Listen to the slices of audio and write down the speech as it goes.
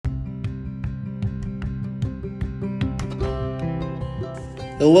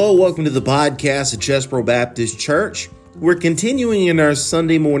Hello, welcome to the podcast at Chesbro Baptist Church. We're continuing in our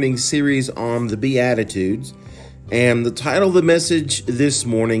Sunday morning series on the Beatitudes, and the title of the message this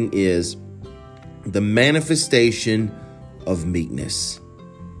morning is The Manifestation of Meekness.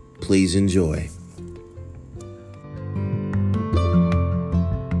 Please enjoy.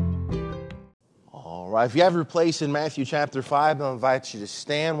 All right, if you have your place in Matthew chapter 5, I'll invite you to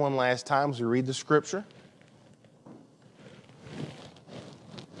stand one last time as we read the scripture.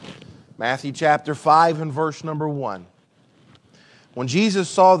 Matthew chapter 5 and verse number 1. When Jesus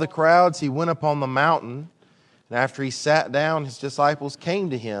saw the crowds, he went up on the mountain, and after he sat down, his disciples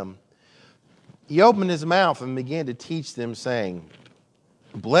came to him. He opened his mouth and began to teach them, saying,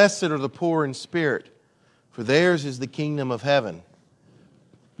 Blessed are the poor in spirit, for theirs is the kingdom of heaven.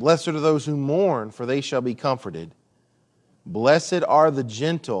 Blessed are those who mourn, for they shall be comforted. Blessed are the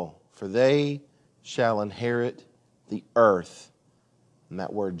gentle, for they shall inherit the earth. And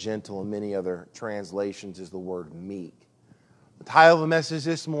that word gentle in many other translations is the word meek. The title of the message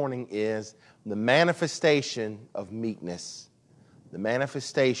this morning is The Manifestation of Meekness. The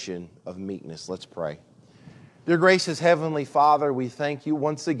Manifestation of Meekness. Let's pray. Dear gracious Heavenly Father, we thank you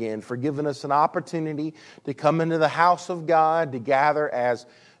once again for giving us an opportunity to come into the house of God, to gather as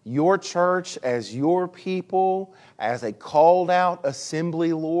your church, as your people, as a called out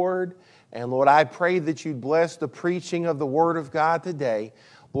assembly, Lord. And Lord, I pray that you'd bless the preaching of the Word of God today.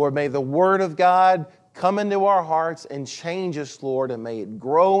 Lord, may the Word of God come into our hearts and change us, Lord, and may it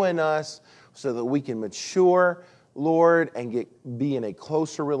grow in us so that we can mature, Lord, and be in a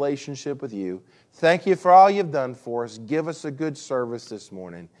closer relationship with you. Thank you for all you've done for us. Give us a good service this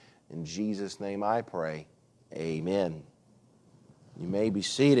morning. In Jesus' name I pray. Amen. You may be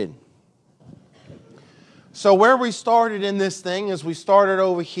seated. So where we started in this thing is we started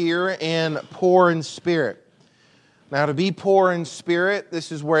over here in poor in spirit. Now, to be poor in spirit,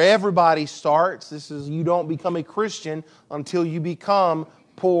 this is where everybody starts. This is, you don't become a Christian until you become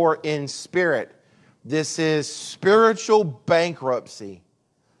poor in spirit. This is spiritual bankruptcy.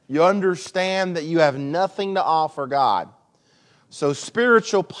 You understand that you have nothing to offer God. So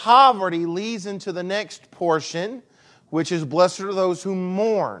spiritual poverty leads into the next portion, which is blessed are those who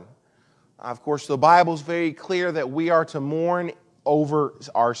mourn. Of course, the Bible's very clear that we are to mourn over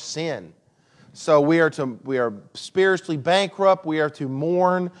our sin. So we are spiritually bankrupt. We are to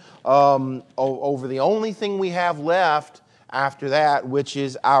mourn over the only thing we have left after that, which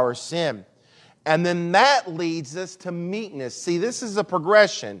is our sin. And then that leads us to meekness. See, this is a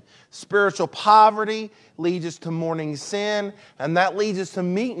progression. Spiritual poverty leads us to mourning sin, and that leads us to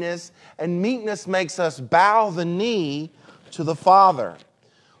meekness, and meekness makes us bow the knee to the Father.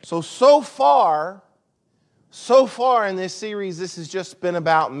 So far in this series, this has just been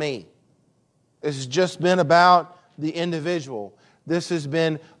about me. This has just been about the individual. This has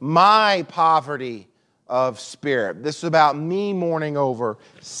been my poverty of spirit. This is about me mourning over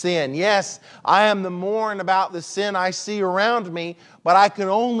sin. Yes, I am the mourn about the sin I see around me, but I can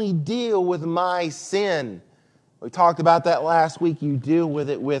only deal with my sin. We talked about that last week. You deal with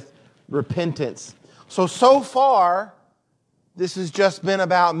it with repentance. So far, this has just been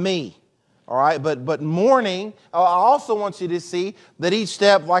about me, all right? But mourning, I also want you to see that each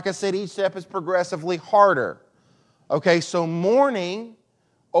step, like I said, each step is progressively harder. Okay, so mourning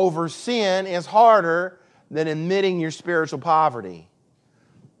over sin is harder than admitting your spiritual poverty.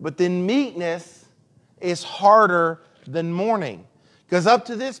 But then meekness is harder than mourning. Because up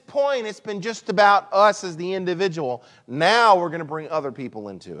to this point, it's been just about us as the individual. Now we're going to bring other people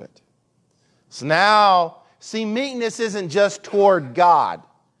into it. So now, see, meekness isn't just toward God.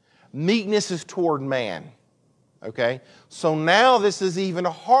 Meekness is toward man. Okay? So now this is even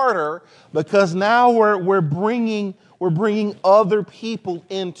harder because now we're bringing other people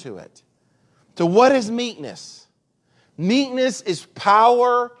into it. So what is meekness? Meekness is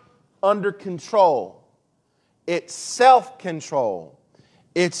power under control. It's self-control.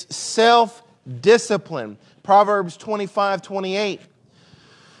 It's self-discipline. Proverbs 25:28.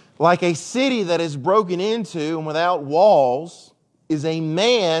 Like a city that is broken into and without walls is a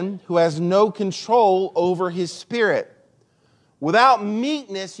man who has no control over his spirit. Without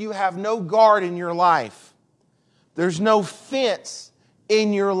meekness, you have no guard in your life. There's no fence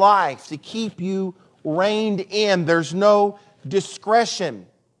in your life to keep you reined in. There's no discretion.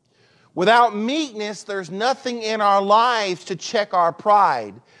 Without meekness, there's nothing in our lives to check our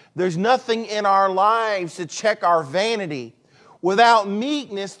pride. There's nothing in our lives to check our vanity. Without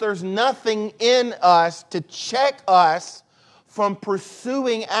meekness, there's nothing in us to check us from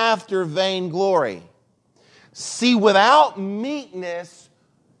pursuing after vainglory. See, without meekness,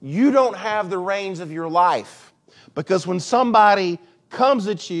 you don't have the reins of your life. Because when somebody comes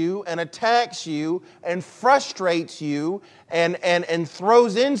at you and attacks you and frustrates you and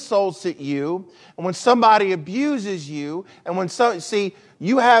throws insults at you, and when somebody abuses you, and when if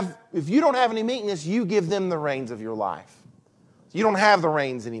you don't have any meekness, you give them the reins of your life. You don't have the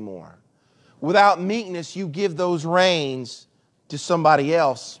reins anymore. Without meekness, you give those reins to somebody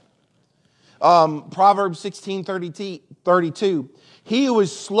else. Proverbs 16:32. He who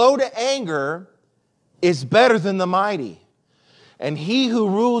is slow to anger is better than the mighty, and he who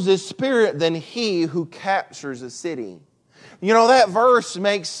rules his spirit than he who captures a city. You know, that verse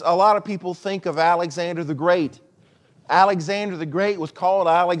makes a lot of people think of Alexander the Great. Alexander the Great was called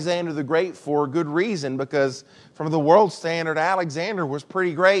Alexander the Great for a good reason, because from the world standard, Alexander was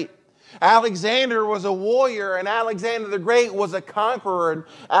pretty great. Alexander was a warrior, and Alexander the Great was a conqueror. And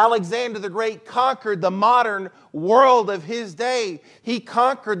Alexander the Great conquered the modern world of his day. He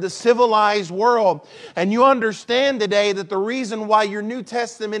conquered the civilized world. And you understand today that the reason why your New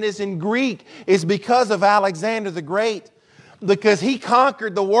Testament is in Greek is because of Alexander the Great. Because he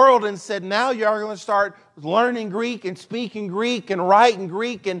conquered the world and said, now you're going to start learning Greek and speaking Greek and writing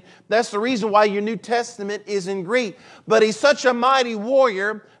Greek. And that's the reason why your New Testament is in Greek. But he's such a mighty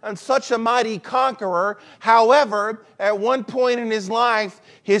warrior and such a mighty conqueror. However, at one point in his life,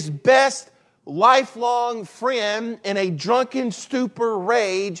 his best lifelong friend, in a drunken stupor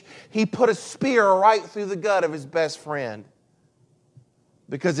rage, he put a spear right through the gut of his best friend.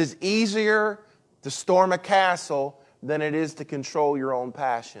 Because it's easier to storm a castle than it is to control your own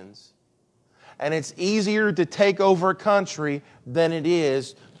passions. And it's easier to take over a country than it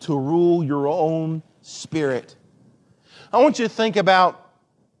is to rule your own spirit. I want you to think about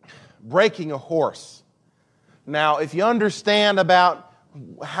breaking a horse. Now, if you understand about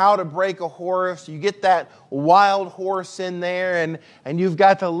how to break a horse, you get that wild horse in there and you've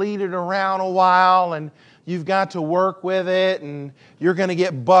got to lead it around a while, and you've got to work with it, and you're going to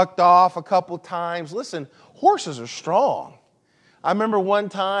get bucked off a couple times. Listen, horses are strong. I remember one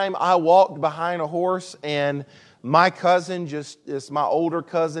time I walked behind a horse, and my cousin, it's my older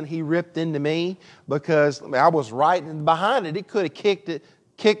cousin, he ripped into me because I was right behind it. It could have kicked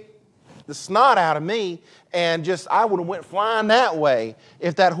the snot out of me, and I would have went flying that way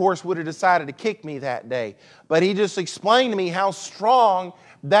if that horse would have decided to kick me that day. But he just explained to me how strong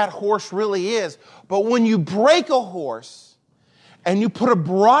that horse really is. But when you break a horse and you put a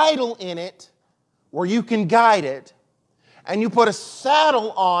bridle in it where you can guide it, and you put a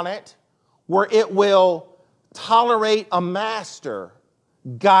saddle on it where it will tolerate a master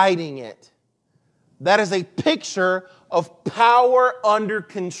guiding it, that is a picture of power under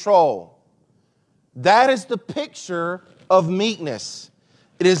control. That is the picture of meekness.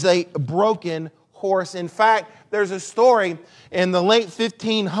 It is a broken horse. In fact, there's a story in the late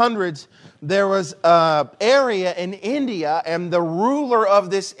 1500s. There was an area in India, and the ruler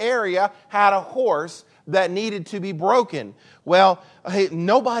of this area had a horse that needed to be broken. Well,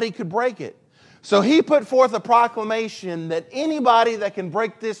 nobody could break it. So he put forth a proclamation that anybody that can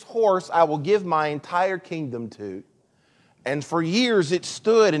break this horse, I will give my entire kingdom to. And for years it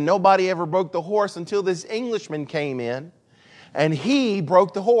stood, and nobody ever broke the horse until this Englishman came in, and he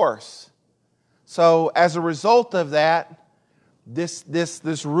broke the horse. So as a result of that,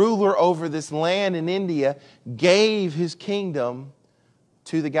 this ruler over this land in India gave his kingdom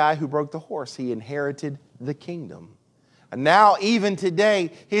to the guy who broke the horse. He inherited the kingdom. And now, even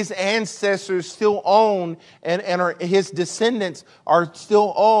today, his ancestors still own his descendants are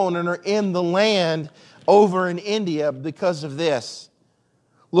still own and are in the land over in India because of this.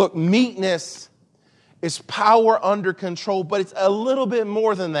 Look, meekness is power under control, but it's a little bit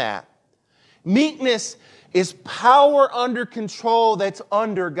more than that. Meekness is power under control that's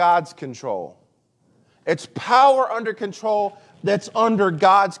under God's control. It's power under control that's under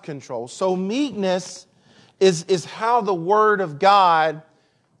God's control. So meekness is how the Word of God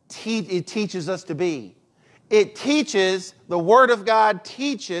teaches us to be. The Word of God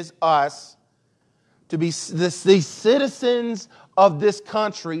teaches us to be the citizens of this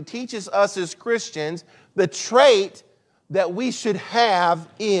country, teaches us as Christians the trait that we should have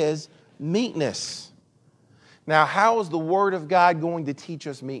is meekness. Now, how is the Word of God going to teach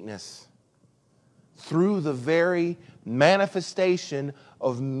us meekness? Through the very manifestation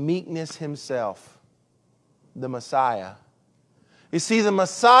of meekness himself, the Messiah. You see, the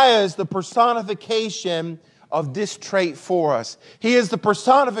Messiah is the personification of this trait for us. He is the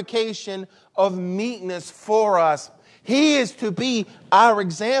personification of meekness for us. He is to be our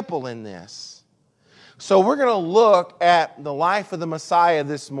example in this. So we're going to look at the life of the Messiah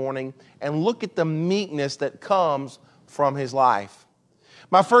this morning and look at the meekness that comes from his life.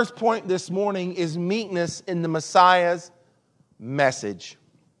 My first point this morning is meekness in the Messiah's message.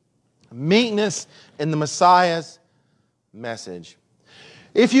 Meekness in the Messiah's message.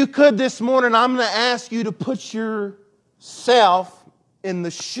 If you could this morning, I'm going to ask you to put yourself in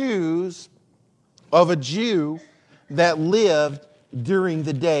the shoes of a Jew that lived during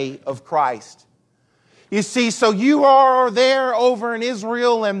the day of Christ. You see, so you are there over in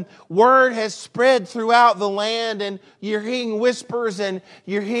Israel, and word has spread throughout the land, and you're hearing whispers and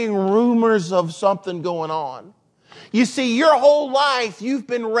you're hearing rumors of something going on. You see, your whole life you've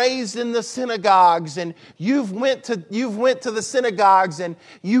been raised in the synagogues, and you've went to the synagogues, and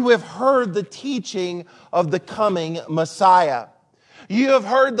you have heard the teaching of the coming Messiah. You have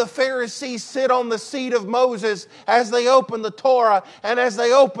heard the Pharisees sit on the seat of Moses as they open the Torah and as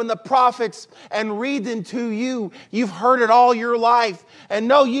they open the prophets and read them to you. You've heard it all your life. And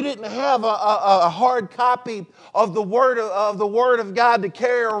no, you didn't have a hard copy of the Word of God to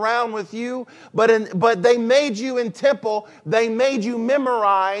carry around with you, but they made you in temple. They made you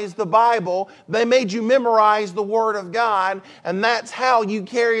memorize the Bible. They made you memorize the Word of God, and that's how you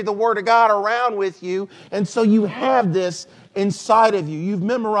carry the Word of God around with you. And so you have this inside of you. You've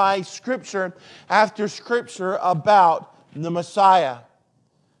memorized Scripture after Scripture about the Messiah.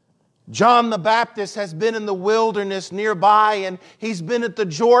 John the Baptist has been in the wilderness nearby, and he's been at the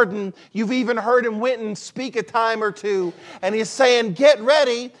Jordan. You've even heard him went and speak a time or two, and he's saying, get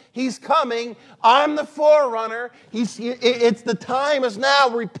ready, he's coming, I'm the forerunner, it's the time is now,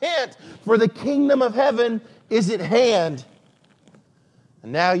 repent, for the kingdom of heaven is at hand.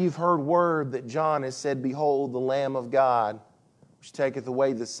 And now you've heard word that John has said, behold, the Lamb of God, which taketh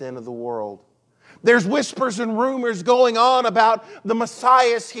away the sin of the world. There's whispers and rumors going on about the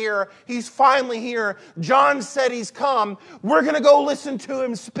Messiah's here. He's finally here. John said he's come. We're going to go listen to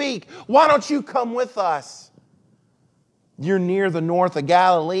him speak. Why don't you come with us? You're near the north of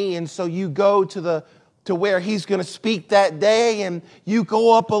Galilee, and so you go to where he's going to speak that day, and you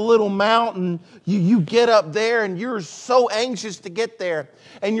go up a little mountain. You get up there, and you're so anxious to get there.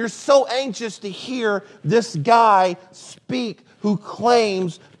 And you're so anxious to hear this guy speak who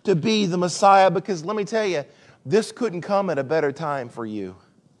claims to be the Messiah, because let me tell you, this couldn't come at a better time for you.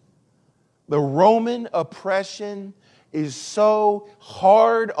 The Roman oppression is so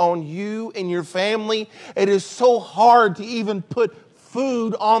hard on you and your family. It is so hard to even put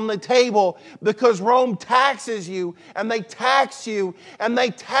food on the table because Rome taxes you, and they tax you, and they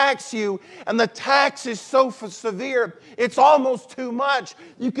tax you, and the tax is so severe, it's almost too much.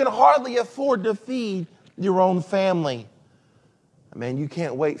 You can hardly afford to feed your own family. Man, you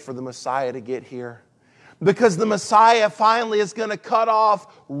can't wait for the Messiah to get here, because the Messiah finally is going to cut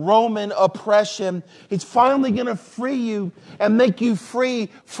off Roman oppression. He's finally going to free you and make you free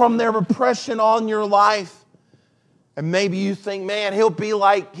from their oppression on your life. And maybe you think, man, he'll be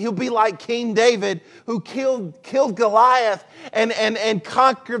like King David, who killed Goliath and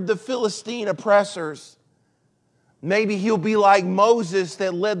conquered the Philistine oppressors. Maybe he'll be like Moses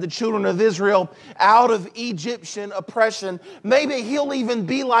that led the children of Israel out of Egyptian oppression. Maybe he'll even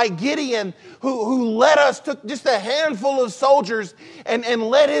be like Gideon, who took just a handful of soldiers and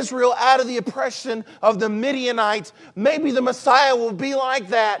led Israel out of the oppression of the Midianites. Maybe the Messiah will be like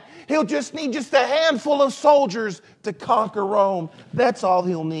that. He'll just need just a handful of soldiers to conquer Rome. That's all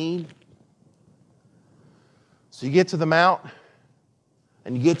he'll need. So you get to the mount,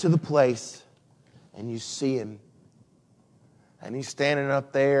 and you get to the place, and you see him. And he's standing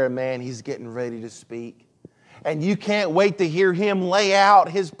up there, and man, he's getting ready to speak. And you can't wait to hear him lay out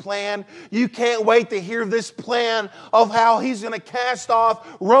his plan. You can't wait to hear this plan of how he's going to cast off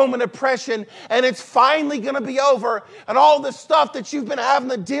Roman oppression. And it's finally going to be over. And all the stuff that you've been having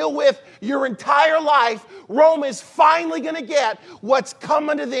to deal with your entire life, Rome is finally going to get what's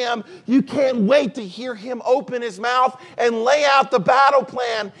coming to them. You can't wait to hear him open his mouth and lay out the battle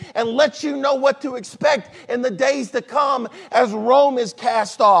plan and let you know what to expect in the days to come as Rome is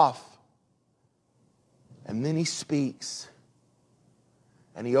cast off. And then he speaks,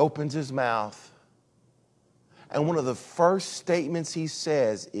 and he opens his mouth, and one of the first statements he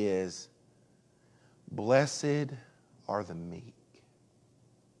says is, "Blessed are the meek."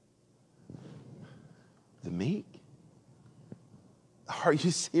 The meek? Are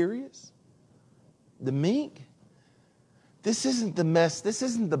you serious? The meek? This isn't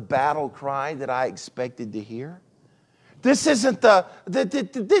the battle cry that I expected to hear. This isn't the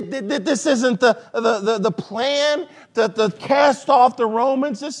plan to cast off the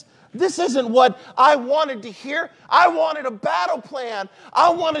Romans. This isn't what I wanted to hear. I wanted a battle plan.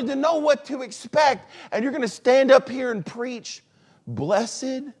 I wanted to know what to expect. And you're going to stand up here and preach,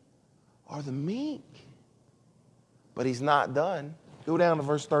 blessed are the meek. But he's not done. Go down to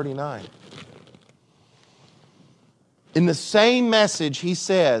verse 39. In the same message, he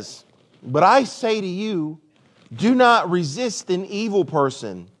says, "But I say to you, do not resist an evil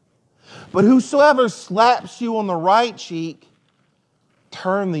person. But whosoever slaps you on the right cheek,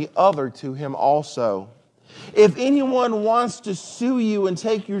 turn the other to him also. If anyone wants to sue you and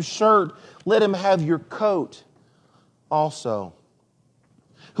take your shirt, let him have your coat also.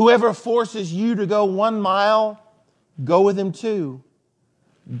 Whoever forces you to go 1 mile, go with him 2.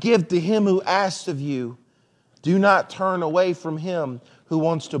 Give to him who asks of you. Do not turn away from him who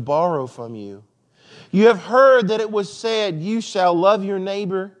wants to borrow from you. You have heard that it was said, you shall love your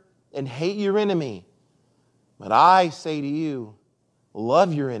neighbor and hate your enemy. But I say to you,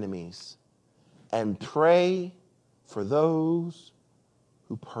 love your enemies and pray for those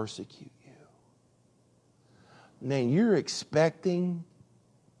who persecute you." Man, you're expecting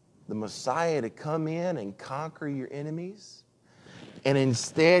the Messiah to come in and conquer your enemies. And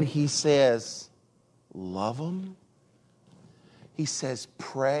instead he says, love them. He says,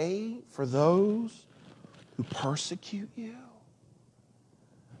 pray for those who persecute you.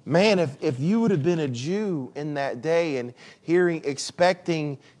 Man, if you would have been a Jew in that day and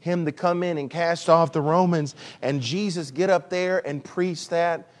expecting him to come in and cast off the Romans and Jesus get up there and preach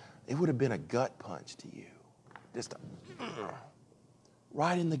that, it would have been a gut punch to you. Just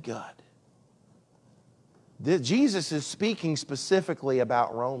right in the gut. Jesus is speaking specifically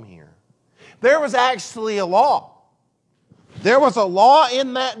about Rome here. There was actually a law. There was a law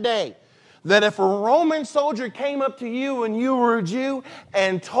in that day that if a Roman soldier came up to you and you were a Jew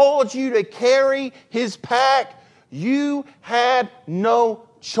and told you to carry his pack, you had no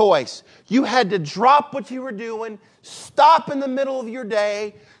choice. You had to drop what you were doing, stop in the middle of your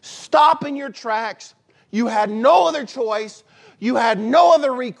day, stop in your tracks. You had no other choice. You had no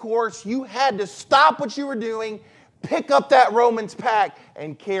other recourse. You had to stop what you were doing, pick up that Roman's pack,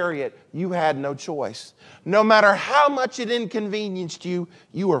 and carry it. You had no choice. No matter how much it inconvenienced you,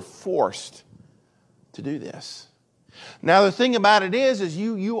 you were forced to do this. Now, the thing about it is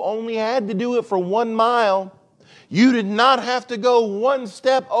you only had to do it for 1 mile. You did not have to go 1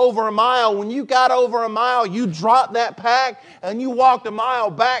 step over a mile. When you got over a mile, you dropped that pack and you walked a mile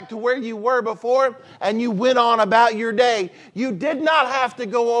back to where you were before and you went on about your day. You did not have to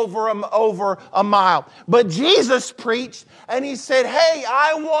go over a mile. But Jesus preached and he said, hey,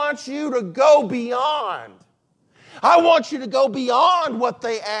 I want you to go beyond. I want you to go beyond what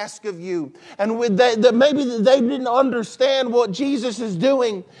they ask of you. And maybe they didn't understand what Jesus is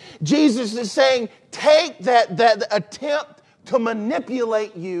doing. Jesus is saying, take that attempt to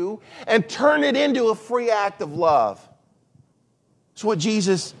manipulate you and turn it into a free act of love. That's what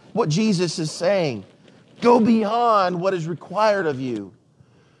Jesus is saying. Go beyond what is required of you.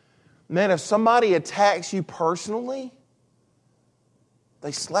 Man, if somebody attacks you personally,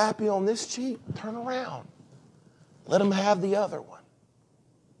 they slap you on this cheek, turn around. Let them have the other one.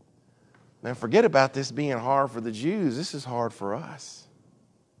 Now, forget about this being hard for the Jews. This is hard for us.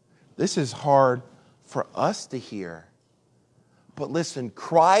 This is hard for us to hear. But listen,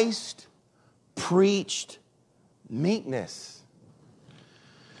 Christ preached meekness.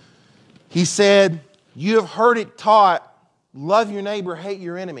 He said, you have heard it taught, love your neighbor, hate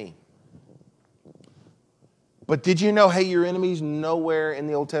your enemy. But did you know hate your enemies nowhere in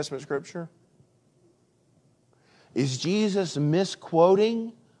the Old Testament Scripture? Is Jesus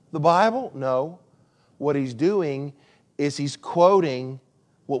misquoting the Bible? No. What he's doing is he's quoting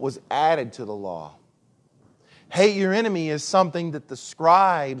what was added to the law. Hate your enemy is something that the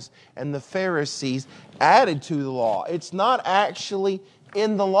scribes and the Pharisees added to the law. It's not actually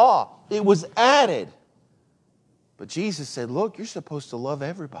in the law. It was added. But Jesus said, look, you're supposed to love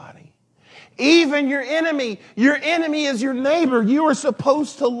everybody. Even your enemy. Your enemy is your neighbor. You are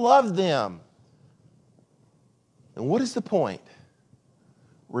supposed to love them. And what is the point?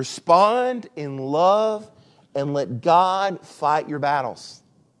 Respond in love and let God fight your battles.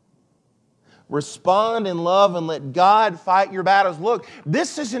 Respond in love and let God fight your battles. Look,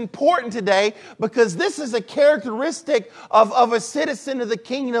 this is important today because this is a characteristic of a citizen of the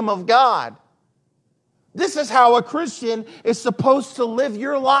kingdom of God. This is how a Christian is supposed to live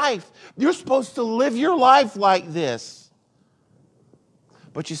your life. You're supposed to live your life like this.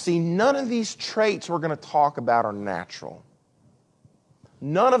 But you see, none of these traits we're going to talk about are natural.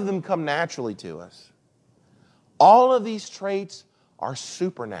 None of them come naturally to us. All of these traits are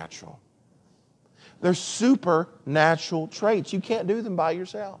supernatural. They're supernatural traits. You can't do them by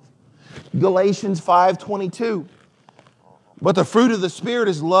yourself. Galatians 5:22. But the fruit of the Spirit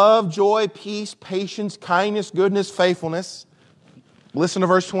is love, joy, peace, patience, kindness, goodness, faithfulness. Listen to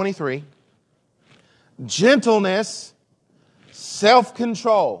verse 23. Gentleness,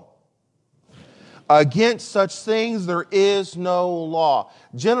 self-control. Against such things there is no law.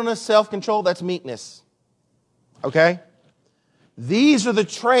 Gentleness, self-control, that's meekness. Okay? These are the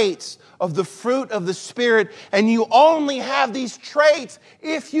traits of the fruit of the Spirit, and you only have these traits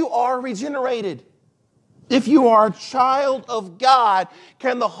if you are regenerated. If you are a child of God,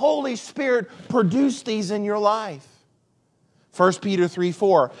 can the Holy Spirit produce these in your life? 1 Peter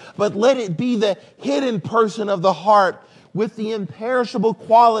 3:4. But let it be the hidden person of the heart, with the imperishable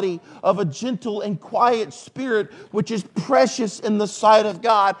quality of a gentle and quiet spirit, which is precious in the sight of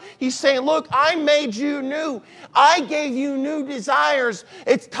God. He's saying, look, I made you new. I gave you new desires.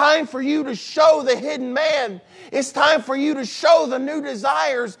 It's time for you to show the hidden man. It's time for you to show the new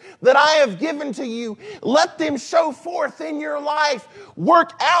desires that I have given to you. Let them show forth in your life.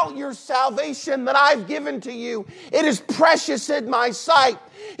 Work out your salvation that I've given to you. It is precious in my sight.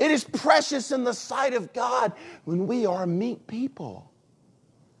 It is precious in the sight of God when we are meek people.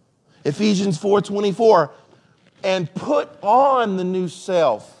 Ephesians 4:24, and put on the new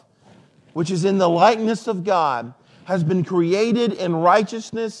self, which is in the likeness of God, has been created in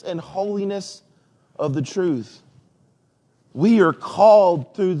righteousness and holiness of the truth. We are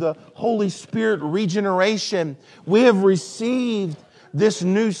called through the Holy Spirit regeneration. We have received this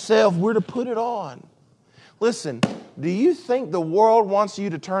new self. We're to put it on. Listen, do you think the world wants you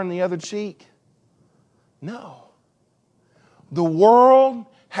to turn the other cheek? No. The world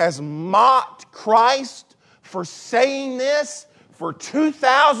has mocked Christ for saying this for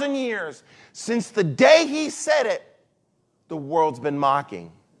 2,000 years. Since the day He said it, the world's been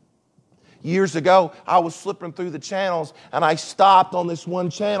mocking. Years ago, I was flipping through the channels and I stopped on this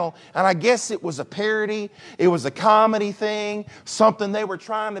one channel, and I guess it was a parody. It was a comedy thing, something they were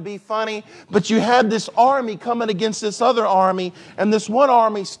trying to be funny. But you had this army coming against this other army, and this one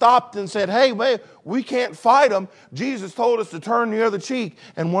army stopped and said, hey, wait, we can't fight them. Jesus told us to turn the other cheek.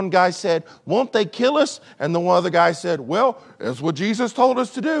 And one guy said, won't they kill us? And the one other guy said, well, that's what Jesus told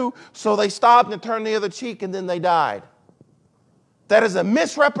us to do. So they stopped and turned the other cheek, and then they died. That is a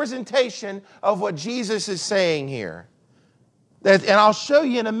misrepresentation of what Jesus is saying here. And I'll show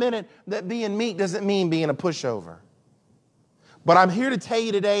you in a minute that being meek doesn't mean being a pushover. But I'm here to tell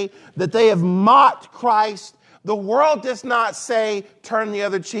you today that they have mocked Christ. The world does not say, turn the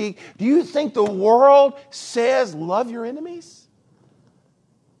other cheek. Do you think the world says, love your enemies?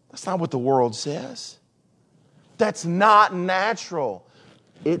 That's not what the world says. That's not natural.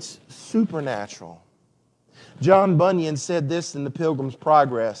 It's supernatural. John Bunyan said this in The Pilgrim's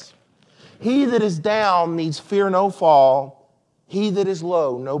Progress. He that is down needs fear no fall. He that is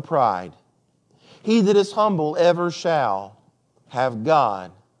low, no pride. He that is humble ever shall have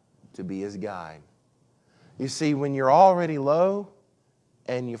God to be his guide. You see, when you're already low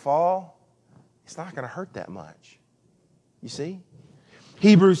and you fall, it's not going to hurt that much. You see?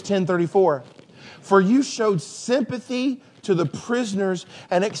 Hebrews 10:34. For you showed sympathy to the prisoners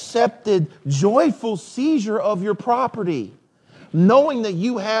and accepted joyful seizure of your property, knowing that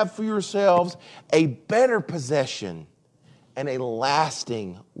you have for yourselves a better possession and a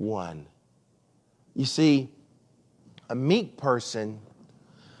lasting one. You see, a meek person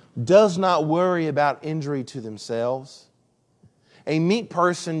does not worry about injury to themselves. A meek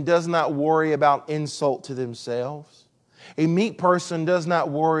person does not worry about insult to themselves. A meek person does not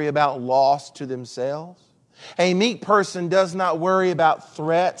worry about loss to themselves. A meek person does not worry about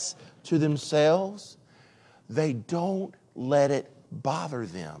threats to themselves. They don't let it bother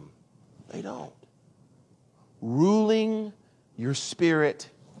them. They don't. Ruling your spirit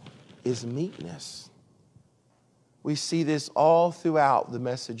is meekness. We see this all throughout the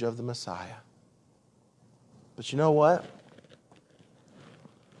message of the Messiah. But you know what?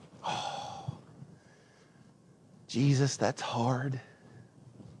 Oh, Jesus, that's hard.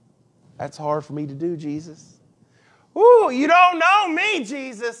 That's hard for me to do, Jesus. Ooh, you don't know me,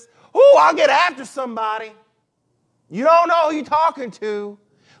 Jesus. Ooh, I'll get after somebody. You don't know who you're talking to.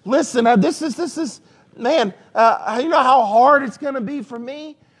 Listen, this is, man, you know how hard it's going to be for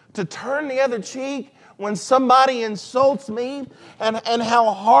me to turn the other cheek when somebody insults me, and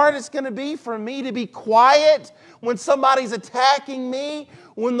how hard it's going to be for me to be quiet when somebody's attacking me,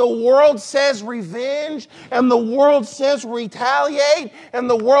 when the world says revenge, and the world says retaliate, and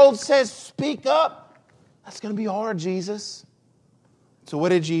the world says speak up. That's going to be hard, Jesus. So what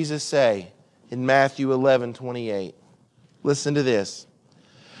did Jesus say in Matthew 11:28? Listen to this.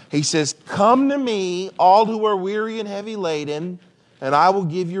 He says, come to me, all who are weary and heavy laden, and I will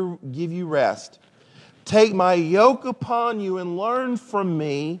give you rest. Take my yoke upon you and learn from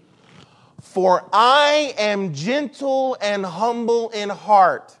me, for I am gentle and humble in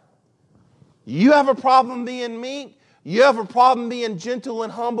heart. You have a problem being meek? You have a problem being gentle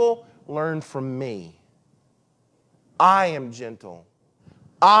and humble? learn from me. I am gentle.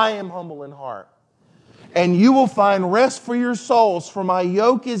 I am humble in heart. And you will find rest for your souls, for my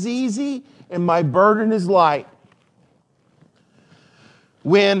yoke is easy and my burden is light.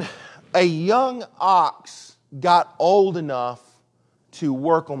 When a young ox got old enough to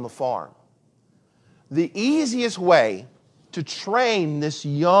work on the farm, the easiest way to train this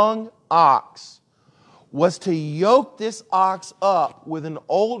young ox was to yoke this ox up with an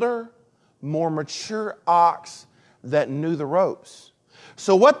older, more mature ox that knew the ropes.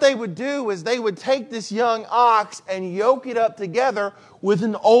 So what they would do is they would take this young ox and yoke it up together with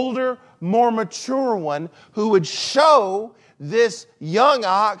an older, more mature one who would show this young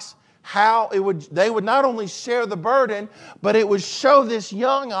ox how they would not only share the burden, but it would show this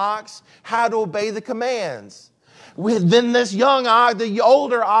young ox how to obey the commands. Then this young ox, the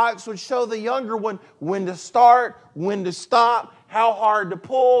older ox, would show the younger one when to start, when to stop, how hard to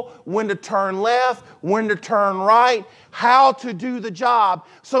pull, when to turn left, when to turn right, how to do the job.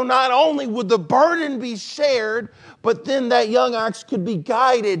 So not only would the burden be shared, but then that young ox could be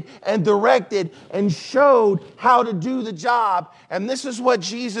guided and directed and showed how to do the job. And this is what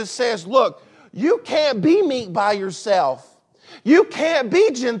Jesus says, look, you can't be meek by yourself. You can't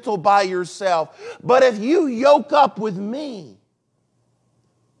be gentle by yourself. But if you yoke up with me,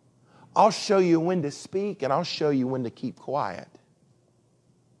 I'll show you when to speak and I'll show you when to keep quiet.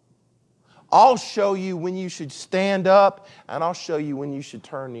 I'll show you when you should stand up and I'll show you when you should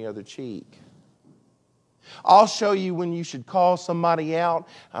turn the other cheek. I'll show you when you should call somebody out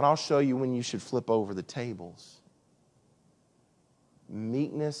and I'll show you when you should flip over the tables.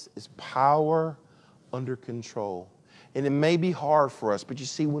 Meekness is power under control. And it may be hard for us, but you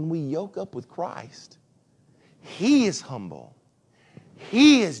see, when we yoke up with Christ, He is humble,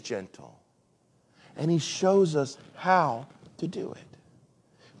 He is gentle, and He shows us how to do it.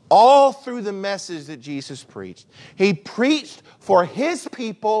 All through the message that Jesus preached, He preached for His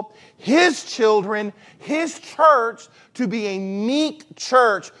people, His children, His church to be a meek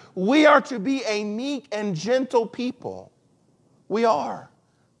church. We are to be a meek and gentle people. We are.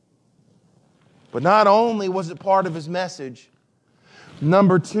 But not only was it part of His message,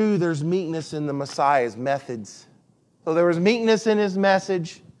 number two, there's meekness in the Messiah's methods. So there was meekness in His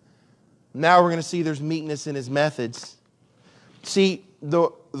message. Now we're going to see there's meekness in His methods. See,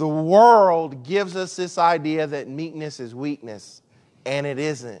 the world gives us this idea that meekness is weakness, and it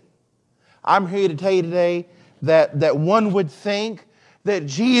isn't. I'm here to tell you today that one would think that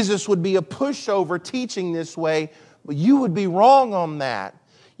Jesus would be a pushover teaching this way, but you would be wrong on that.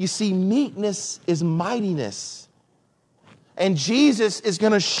 You see, meekness is mightiness. And Jesus is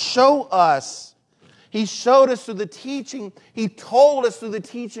going to show us. He showed us through the teaching. He told us through the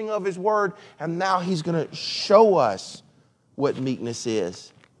teaching of His Word. And now He's going to show us what meekness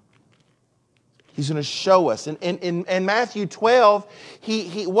is. He's going to show us. In Matthew 12,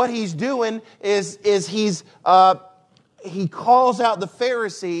 what He's doing is He calls out the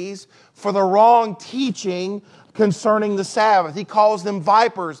Pharisees for the wrong teaching concerning the Sabbath. He calls them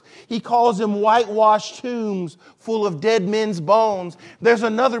vipers. He calls them whitewashed tombs full of dead men's bones. There's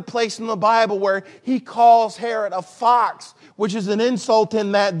another place in the Bible where He calls Herod a fox, which is an insult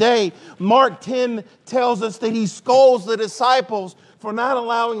in that day. Mark 10 tells us that He scolds the disciples for not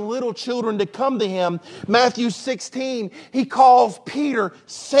allowing little children to come to Him. Matthew 16, He calls Peter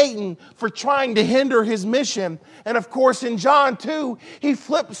Satan for trying to hinder His mission. And of course in John 2, He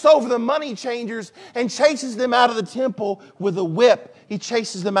flips over the money changers and chases them out of the temple with a whip. He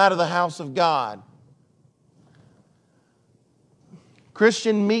chases them out of the house of God.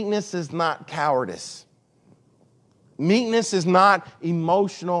 Christian meekness is not cowardice. Meekness is not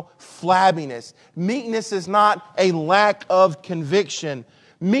emotional flabbiness. Meekness is not a lack of conviction.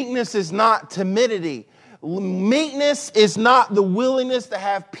 Meekness is not timidity. Meekness is not the willingness to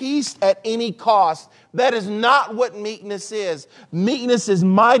have peace at any cost. That is not what meekness is. Meekness is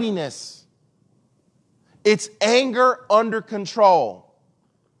mightiness. It's anger under control.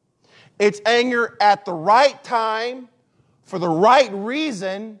 It's anger at the right time, for the right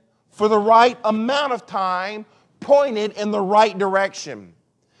reason, for the right amount of time, pointed in the right direction.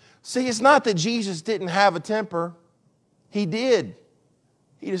 See, it's not that Jesus didn't have a temper. He did.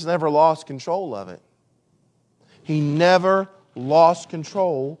 He just never lost control of it. He never lost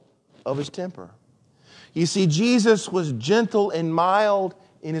control of His temper. You see, Jesus was gentle and mild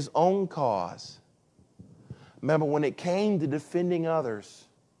in His own cause. Remember, when it came to defending others,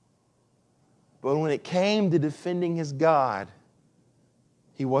 but when it came to defending His God,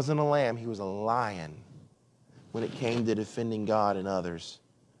 He wasn't a lamb, He was a lion. When it came to defending God and others.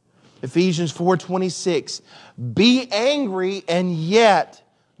 Ephesians 4:26, be angry and yet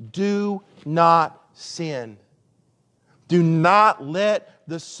do not sin. Do not let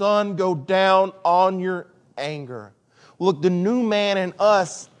the sun go down on your anger. Look, the new man in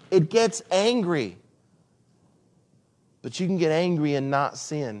us, it gets angry. But you can get angry and not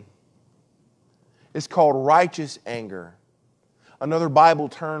sin. It's called righteous anger. Another Bible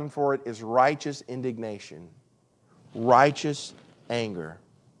term for it is righteous indignation. Righteous anger.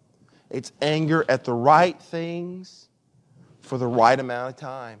 It's anger at the right things for the right amount of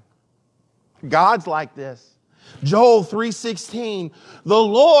time. God's like this. Joel 3:16, the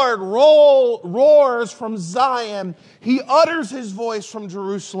Lord roars from Zion. He utters His voice from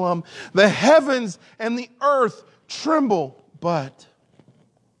Jerusalem. The heavens and the earth tremble, but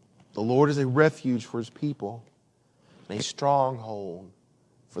the Lord is a refuge for His people and a stronghold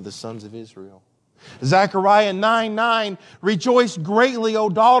for the sons of Israel. Zechariah 9:9, rejoice greatly, O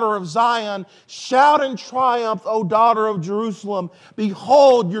daughter of Zion. Shout in triumph, O daughter of Jerusalem.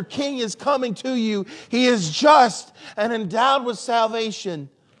 Behold, your king is coming to you. He is just and endowed with salvation,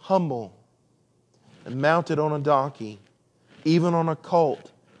 humble and mounted on a donkey, even on a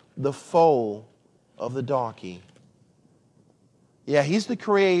colt, the foal of the donkey. Yeah, He's the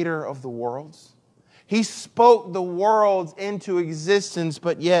creator of the worlds. He spoke the worlds into existence,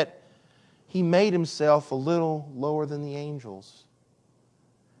 but yet He made Himself a little lower than the angels.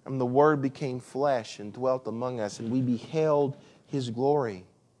 And the Word became flesh and dwelt among us, and we beheld His glory.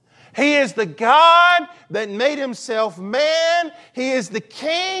 He is the God that made Himself man. He is the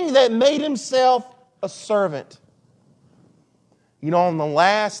King that made Himself a servant. You know, on the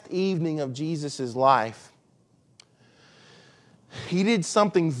last evening of Jesus' life, He did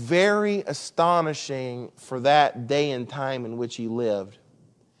something very astonishing for that day and time in which He lived.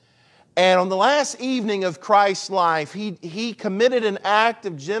 And on the last evening of Christ's life, he committed an act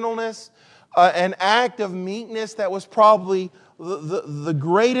of gentleness, an act of meekness that was probably the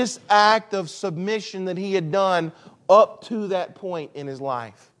greatest act of submission that He had done up to that point in His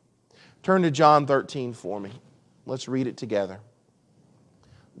life. Turn to John 13 for me. Let's read it together.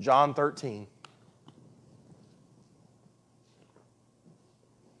 John 13.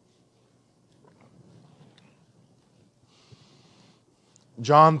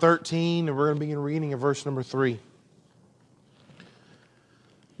 John 13, and we're going to begin reading in verse number 3.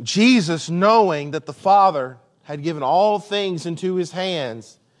 Jesus, knowing that the Father had given all things into His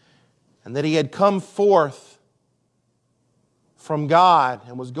hands, and that He had come forth from God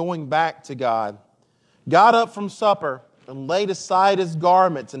and was going back to God, got up from supper and laid aside His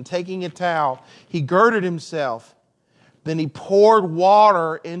garments, and taking a towel, He girded Himself. Then He poured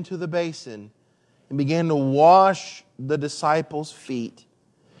water into the basin and began to wash the disciples' feet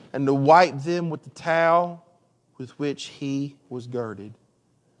and to wipe them with the towel with which He was girded.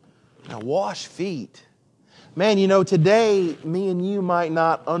 Now, wash feet. Man, you know, today, me and you might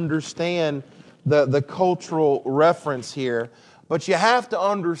not understand the cultural reference here, but you have to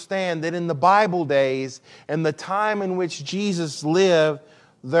understand that in the Bible days and the time in which Jesus lived,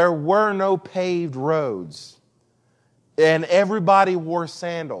 there were no paved roads. And everybody wore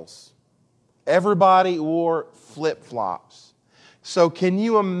sandals. Everybody wore flip-flops. So can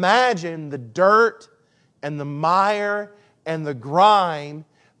you imagine the dirt and the mire and the grime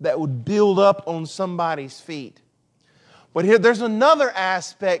that would build up on somebody's feet? But here, there's another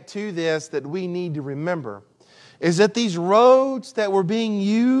aspect to this that we need to remember, is that these roads that were being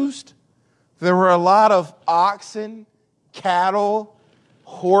used, there were a lot of oxen, cattle,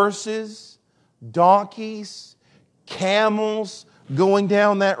 horses, donkeys, camels going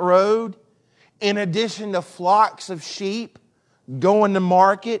down that road, in addition to flocks of sheep going to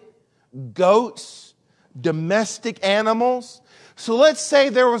market, goats, domestic animals. So let's say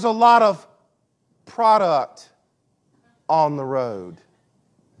there was a lot of product on the road.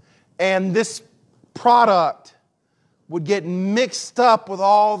 And this product would get mixed up with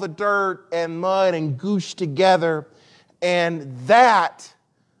all the dirt and mud and gooshed together. And that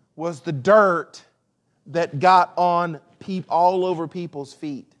was the dirt that got on all over people's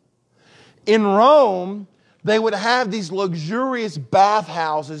feet. In Rome, they would have these luxurious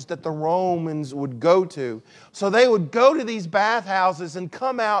bathhouses that the Romans would go to. So they would go to these bathhouses and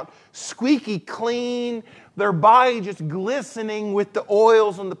come out squeaky clean, their body just glistening with the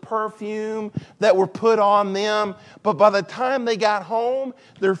oils and the perfume that were put on them. But by the time they got home,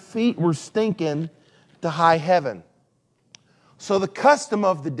 their feet were stinking to high heaven. So the custom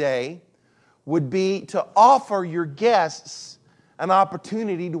of the day would be to offer your guests an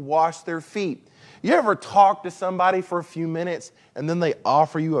opportunity to wash their feet. You ever talk to somebody for a few minutes and then they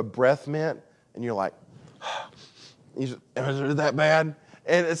offer you a breath mint and you're like, is it that bad?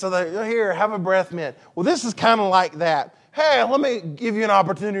 And so they here, have a breath mint. Well, this is kind of like that. hey, let me give you an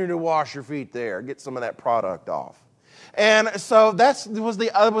opportunity to wash your feet there, get some of that product off. And so it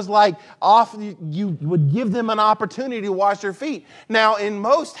was like you would give them an opportunity to wash their feet. Now, in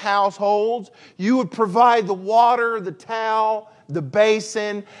most households, you would provide the water, the towel, the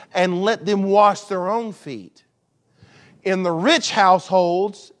basin, and let them wash their own feet. In the rich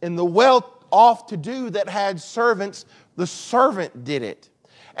households, in the well-off-to-do that had servants, the servant did it.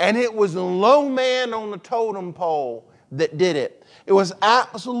 And it was the low man on the totem pole that did it. It was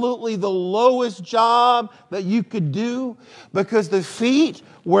absolutely the lowest job that you could do because the feet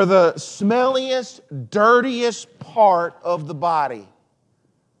were the smelliest, dirtiest part of the body.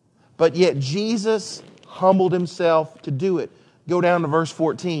 But yet Jesus humbled himself to do it. Go down to verse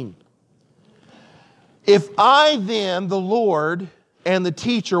 14. If I then, the Lord and the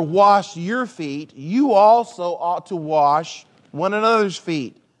teacher, wash your feet, you also ought to wash one another's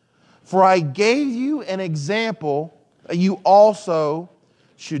feet. For I gave you an example that you also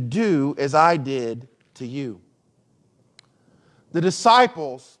should do as I did to you. The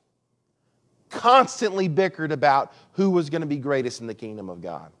disciples constantly bickered about who was going to be greatest in the kingdom of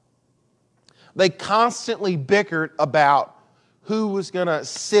God. They constantly bickered about who was going to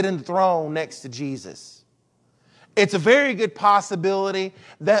sit in the throne next to Jesus. It's a very good possibility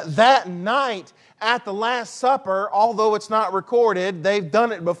that night at the Last Supper, although it's not recorded, they've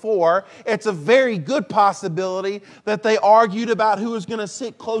done it before, it's a very good possibility that they argued about who was going to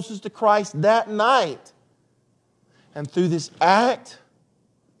sit closest to Christ that night. And through this act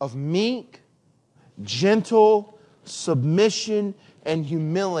of meek, gentle submission and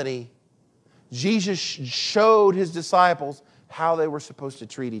humility, Jesus showed his disciples how they were supposed to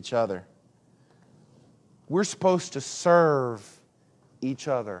treat each other. We're supposed to serve each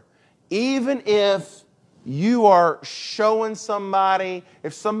other. Even if you are showing somebody,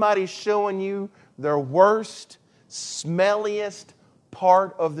 if somebody's showing you their worst, smelliest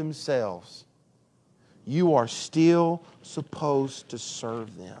part of themselves, you are still supposed to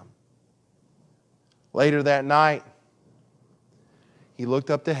serve them. Later that night, he looked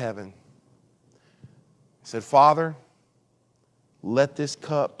up to heaven. He said, Father, let this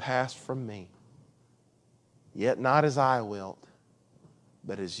cup pass from me. Yet not as I will,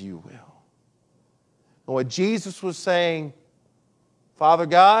 but as you will. And what Jesus was saying, Father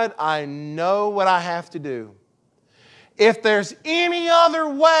God, I know what I have to do. If there's any other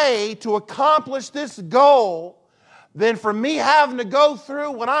way to accomplish this goal than for me having to go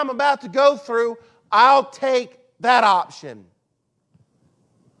through what I'm about to go through, I'll take that option.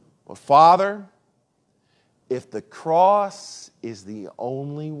 But Father, if the cross is the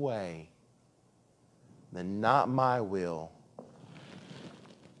only way, then not my will,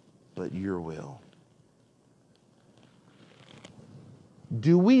 but your will.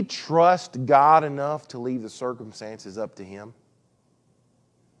 Do we trust God enough to leave the circumstances up to Him?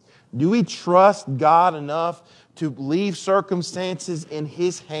 Do we trust God enough to leave circumstances in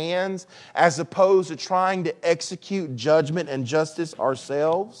His hands as opposed to trying to execute judgment and justice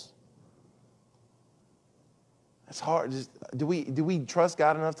ourselves? It's hard. Do we trust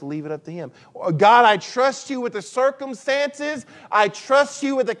God enough to leave it up to Him? God, I trust you with the circumstances. I trust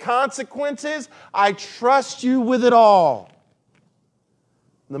you with the consequences. I trust you with it all.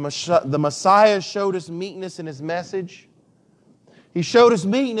 The Messiah showed us meekness in His message. He showed us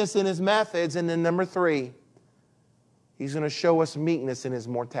meekness in His methods. And then number 3, He's going to show us meekness in His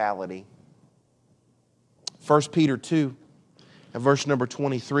mortality. 1 Peter 2 and verse number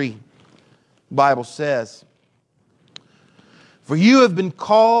 23. The Bible says, For you have been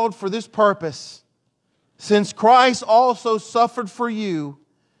called for this purpose, since Christ also suffered for you,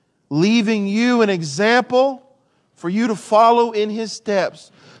 leaving you an example for you to follow in His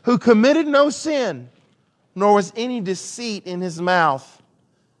steps, who committed no sin, nor was any deceit in His mouth.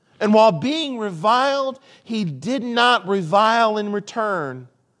 And while being reviled, He did not revile in return.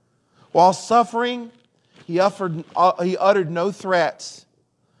 While suffering, He uttered no threats,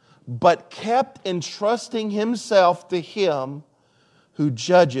 but kept entrusting Himself to Him who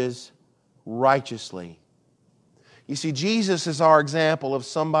judges righteously. You see, Jesus is our example of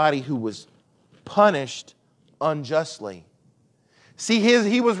somebody who was punished unjustly. See,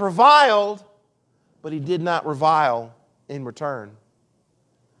 he was reviled, but he did not revile in return.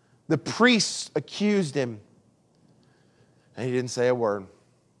 The priests accused him, and he didn't say a word.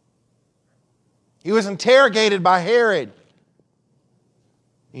 He was interrogated by Herod.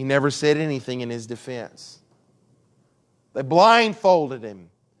 He never said anything in his defense. They blindfolded him,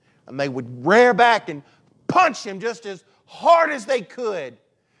 and they would rear back and punch him just as hard as they could,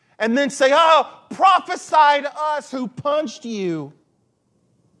 and then say, "Oh, prophesy to us who punched you."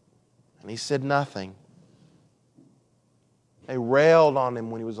 And he said nothing. They railed on him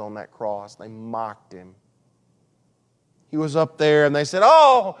when he was on that cross. They mocked him. He was up there and they said,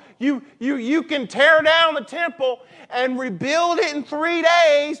 oh, you can tear down the temple and rebuild it in 3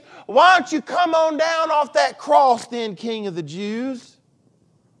 days. Why don't you come on down off that cross then, King of the Jews?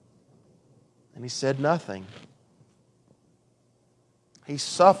 And he said nothing. He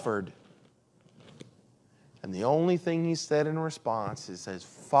suffered. And the only thing he said in response is, says,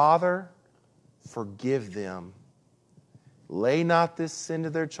 Father, forgive them. Lay not this sin to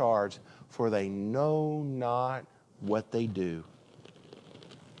their charge, for they know not what they do.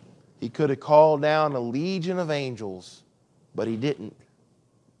 He could have called down a legion of angels, but he didn't.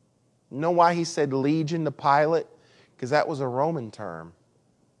 You know why he said legion to Pilate? Because that was a Roman term.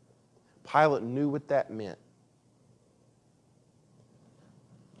 Pilate knew what that meant.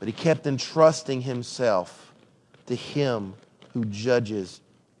 But he kept entrusting himself to him who judges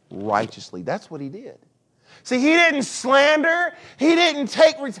righteously. That's what he did. See, he didn't slander. He didn't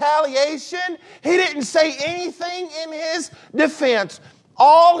take retaliation. He didn't say anything in his defense.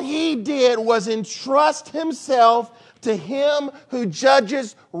 All he did was entrust himself to him who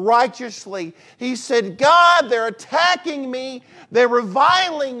judges righteously. He said, God, they're attacking me. They're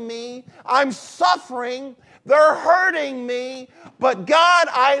reviling me. I'm suffering. They're hurting me. But God,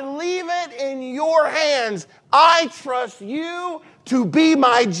 I leave it in your hands. I trust you to be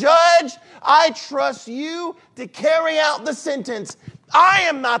my judge. I trust you to carry out the sentence. I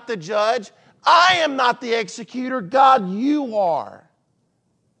am not the judge. I am not the executor. God, you are.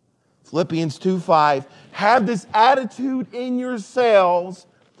 Philippians 2:5, have this attitude in yourselves,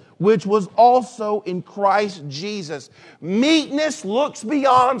 which was also in Christ Jesus. Meekness looks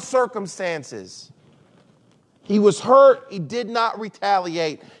beyond circumstances. He was hurt, he did not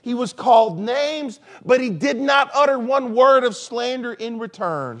retaliate. He was called names, but he did not utter one word of slander in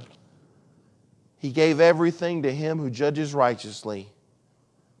return. He gave everything to him who judges righteously,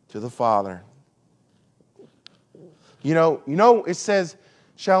 to the Father. You know, it says,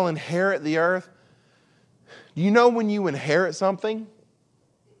 shall inherit the earth. Do you know when you inherit something?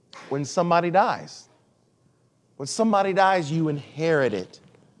 When somebody dies. When somebody dies, you inherit it.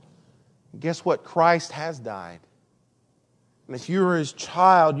 And guess what? Christ has died. And if you're his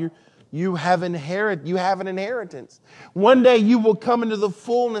child, you have an inheritance. One day you will come into the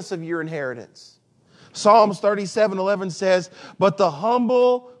fullness of your inheritance. Psalms 37:11 says, but the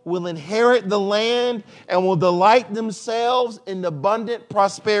humble will inherit the land and will delight themselves in abundant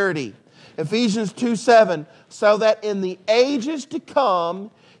prosperity. Ephesians 2:7, so that in the ages to come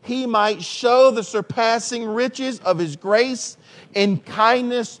he might show the surpassing riches of his grace and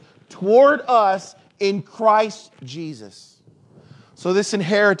kindness toward us in Christ Jesus. So this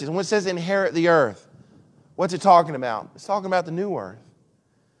inheritance, when it says inherit the earth, what's it talking about? It's talking about the new earth.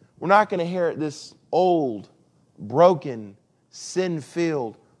 We're not going to inherit this old, broken,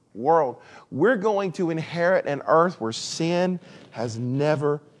 sin-filled world. We're going to inherit an earth where sin has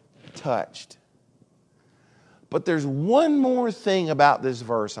never touched. But there's one more thing about this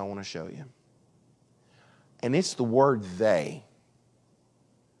verse I want to show you. And it's the word they.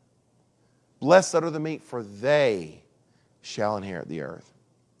 Blessed are the meek, for they shall inherit the earth.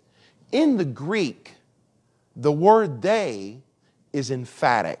 In the Greek, the word they is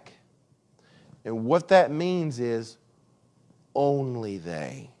emphatic. And what that means is only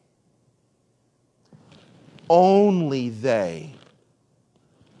they. Only they.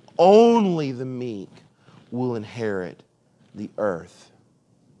 Only the meek will inherit the earth.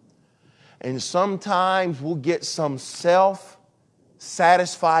 And sometimes we'll get some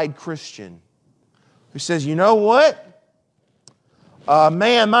self-satisfied Christian who says, you know what?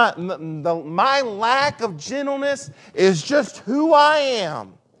 Man, my lack of gentleness is just who I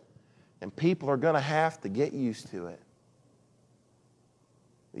am. And people are going to have to get used to it.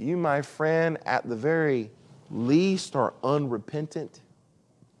 You, my friend, at the very least are unrepentant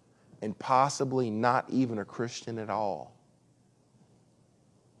and possibly not even a Christian at all.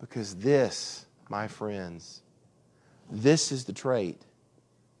 Because this, my friends, this is the trait.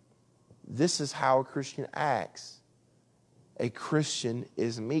 This is how a Christian acts. A Christian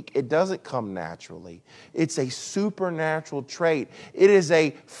is meek. It doesn't come naturally. It's a supernatural trait. It is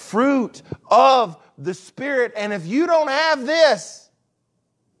a fruit of the Spirit. And if you don't have this,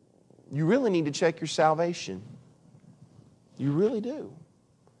 you really need to check your salvation. You really do.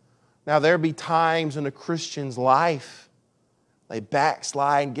 Now, there'll be times in a Christian's life they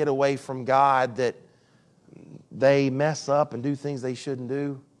backslide and get away from God, that they mess up and do things they shouldn't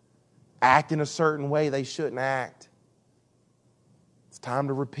do, act in a certain way they shouldn't act. It's time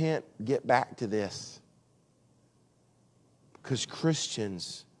to repent, get back to this. Because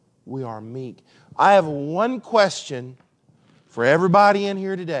Christians, we are meek. I have one question For everybody in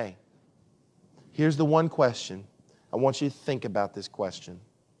here today, here's the one question. I want you to think about this question.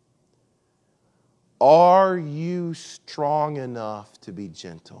 Are you strong enough to be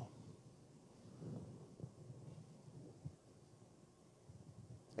gentle?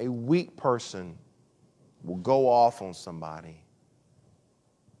 A weak person will go off on somebody.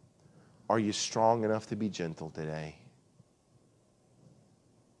 Are you strong enough to be gentle today?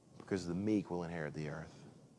 Because the meek will inherit the earth.